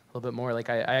little bit more like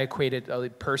I equate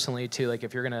it personally to like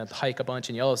if you're going to hike a bunch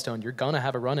in Yellowstone, you're going to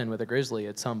have a run-in with a grizzly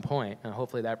at some point. And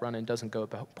hopefully that run-in doesn't go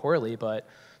poorly, but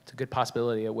it's a good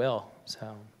possibility it will.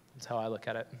 So that's how I look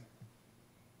at it.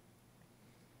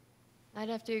 I'd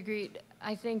have to agree.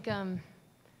 I think, I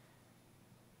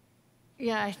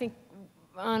think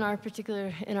in our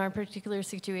particular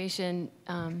situation,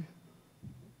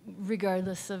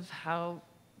 regardless of how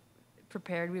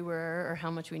prepared we were or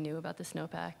how much we knew about the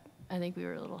snowpack, I think we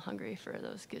were a little hungry for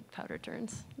those good powder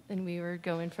turns, and we were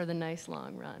going for the nice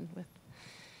long run with,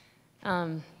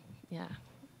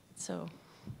 so.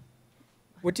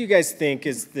 What do you guys think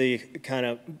is the kind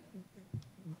of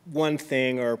one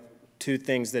thing or two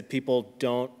things that people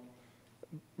don't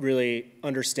really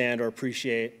understand or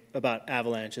appreciate about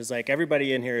avalanches? Like,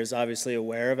 everybody in here is obviously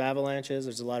aware of avalanches.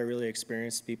 There's a lot of really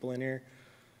experienced people in here.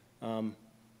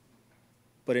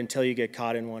 But until you get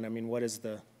caught in one, I mean, what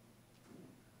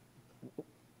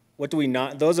do we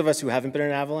not, those of us who haven't been in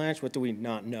an avalanche, what do we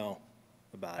not know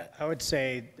about it? I would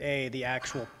say, the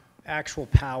actual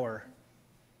power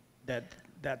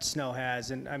that snow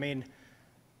has. And I mean,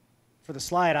 for the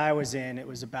slide I was in, it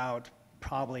was about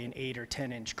probably an 8 or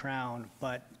 10 inch crown,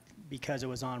 but because it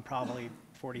was on probably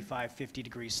 45, 50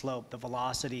 degree slope, the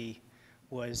velocity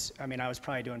was, I mean, I was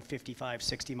probably doing 55,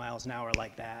 60 miles an hour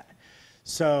like that.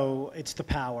 So it's the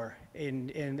power.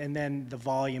 and then the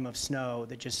volume of snow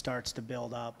that just starts to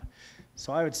build up.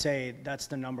 So I would say that's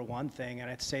the number one thing, and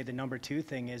I'd say the number two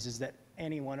thing is that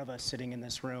any one of us sitting in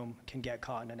this room can get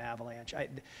caught in an avalanche.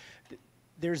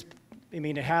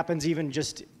 It happens even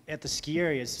just at the ski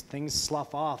areas. Things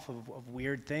slough off of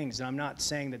weird things, and I'm not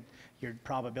saying that your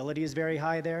probability is very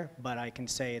high there, but I can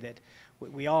say that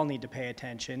we all need to pay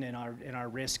attention, and our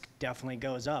risk definitely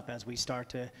goes up as we start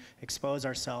to expose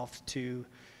ourselves to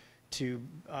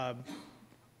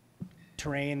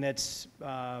terrain that's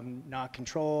not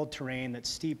controlled, terrain that's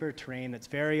steeper, terrain that's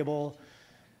variable.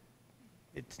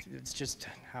 It's just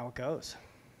how it goes.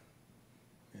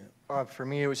 For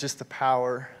me, it was just the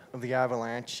power of the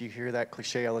avalanche. You hear that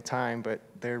cliche all the time, but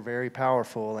they're very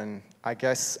powerful. And I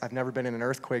guess I've never been in an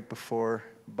earthquake before,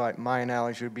 but my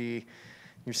analogy would be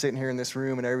you're sitting here in this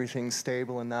room and everything's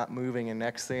stable and not moving, and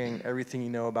next thing, everything you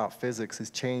know about physics is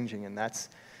changing. And that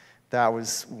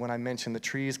was when I mentioned the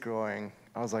trees growing.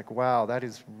 I was like, wow, that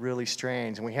is really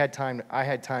strange. And I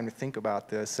had time to think about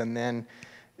this, and then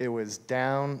it was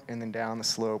down and then down the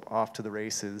slope off to the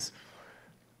races.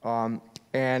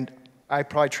 And I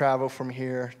probably travel from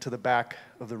here to the back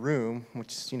of the room,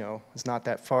 which, is not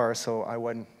that far, so I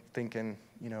wasn't thinking,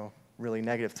 really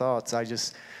negative thoughts. I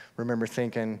just remember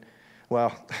thinking,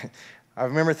 well, I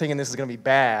remember thinking this is going to be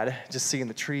bad, just seeing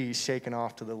the trees shaking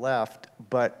off to the left.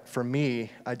 But for me,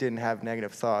 I didn't have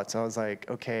negative thoughts. I was like,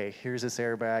 okay, here's this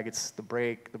airbag. It's the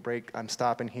brake. I'm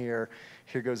stopping here.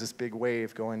 Here goes this big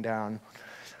wave going down.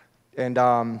 And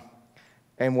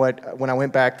when I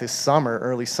went back this summer,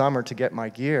 early summer, to get my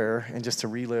gear and just to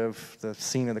relive the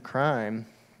scene of the crime,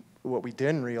 what we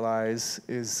didn't realize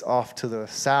is off to the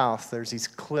south, there's these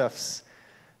cliffs.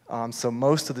 So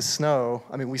most of the snow,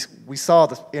 we saw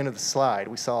the end of the slide.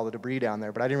 We saw the debris down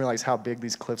there, but I didn't realize how big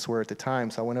these cliffs were at the time.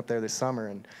 So I went up there this summer,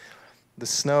 and the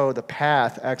snow, the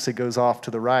path actually goes off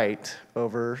to the right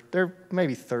over, they're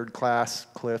maybe third-class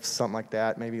cliffs, something like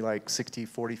that, maybe like 60,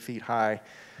 40 feet high.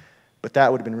 But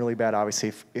that would have been really bad,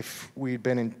 obviously, if we'd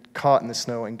been caught in the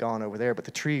snow and gone over there. But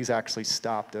the trees actually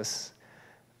stopped us.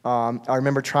 I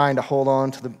remember trying to hold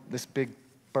on to this big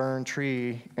burned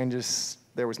tree, and just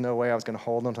there was no way I was going to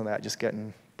hold onto that, just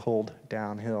getting pulled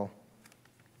downhill.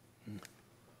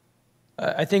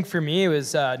 I think for me it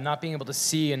was not being able to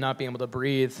see and not being able to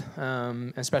breathe,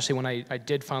 especially when I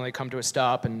did finally come to a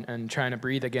stop and trying to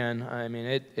breathe again.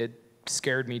 It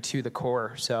scared me to the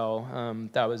core. So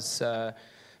that was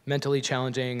mentally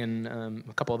challenging, and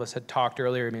a couple of us had talked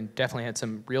earlier. Definitely had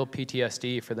some real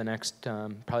PTSD for the next,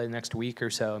 probably the next week or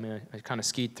so. I kind of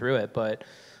skied through it, but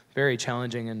very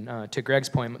challenging. And to Greg's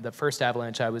point, the first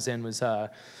avalanche I was in was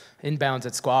inbounds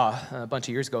at Squaw a bunch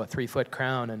of years ago, a 3-foot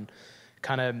crown, and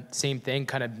kind of same thing,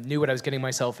 kind of knew what I was getting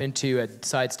myself into. I'd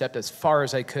sidestepped as far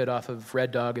as I could off of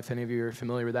Red Dog, if any of you are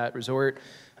familiar with that resort.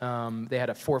 They had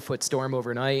a 4-foot storm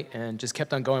overnight and just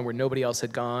kept on going where nobody else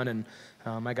had gone, and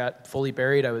I got fully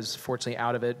buried. I was fortunately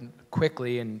out of it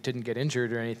quickly and didn't get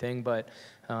injured or anything, but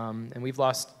and we've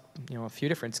lost a few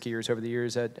different skiers over the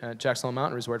years at Jackson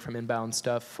Mountain Resort from inbound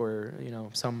stuff, for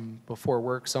some before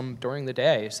work, some during the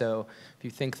day. So if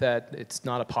you think that it's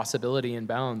not a possibility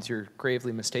inbounds, you're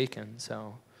gravely mistaken.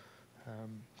 So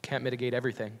can't mitigate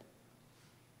everything.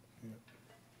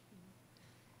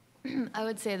 I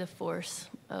would say the force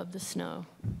of the snow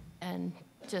and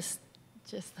just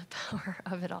the power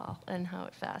of it all and how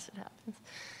fast it happens.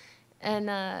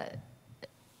 And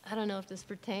I don't know if this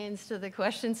pertains to the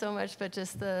question so much, but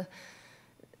just the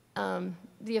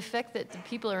effect that the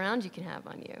people around you can have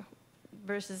on you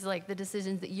versus like the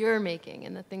decisions that you're making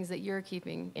and the things that you're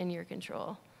keeping in your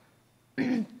control.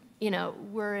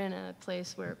 We're in a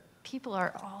place where people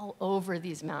are all over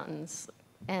these mountains,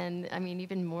 and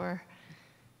even more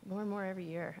and more every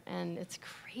year. And it's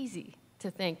crazy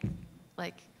to think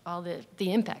like all the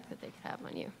impact that they could have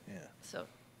on you. Yeah. So.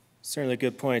 Certainly a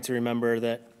good point to remember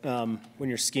that when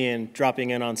you're skiing,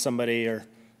 dropping in on somebody or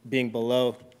being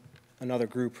below another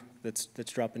group that's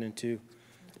dropping in too.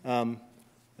 I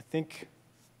think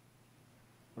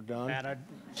we're done. Matt,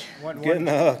 Getting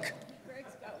the hook.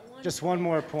 Just one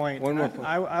more point. One more point.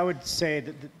 I would say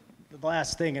that the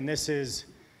last thing, and this is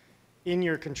in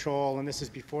your control, and this is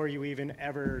before you even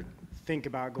ever think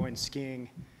about going skiing,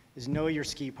 is know your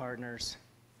ski partners.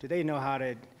 Do they know how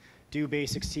to do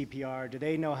basic CPR? Do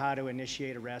they know how to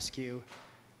initiate a rescue?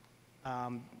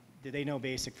 Do they know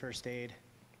basic first aid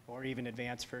or even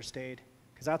advanced first aid?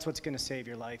 Because that's what's going to save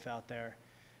your life out there.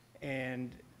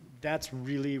 And that's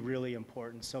really, really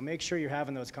important. So make sure you're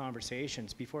having those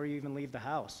conversations before you even leave the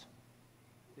house.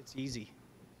 It's easy.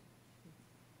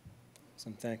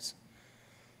 Awesome, thanks.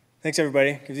 Thanks,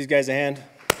 everybody. Give these guys a hand.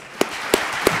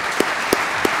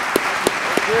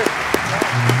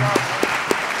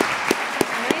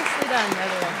 Nicely done, by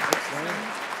the way.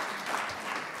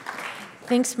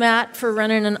 Thanks, Matt, for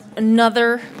running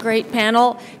another great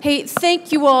panel. Hey,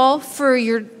 thank you all for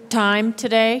your time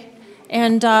today.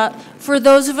 And for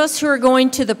those of us who are going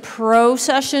to the pro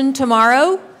session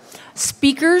tomorrow,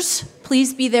 speakers,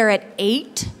 please be there at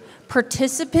 8.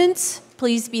 Participants,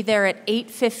 please be there at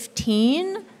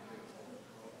 8:15.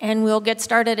 And we'll get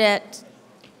started at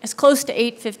as close to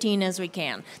 8:15 as we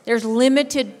can. There's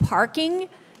limited parking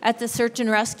at the search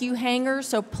and rescue hangar,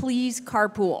 so please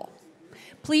carpool.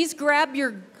 Please grab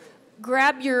your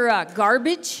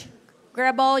garbage,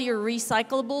 grab all your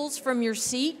recyclables from your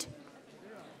seat,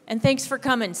 and thanks for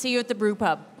coming. See you at the brew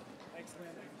pub.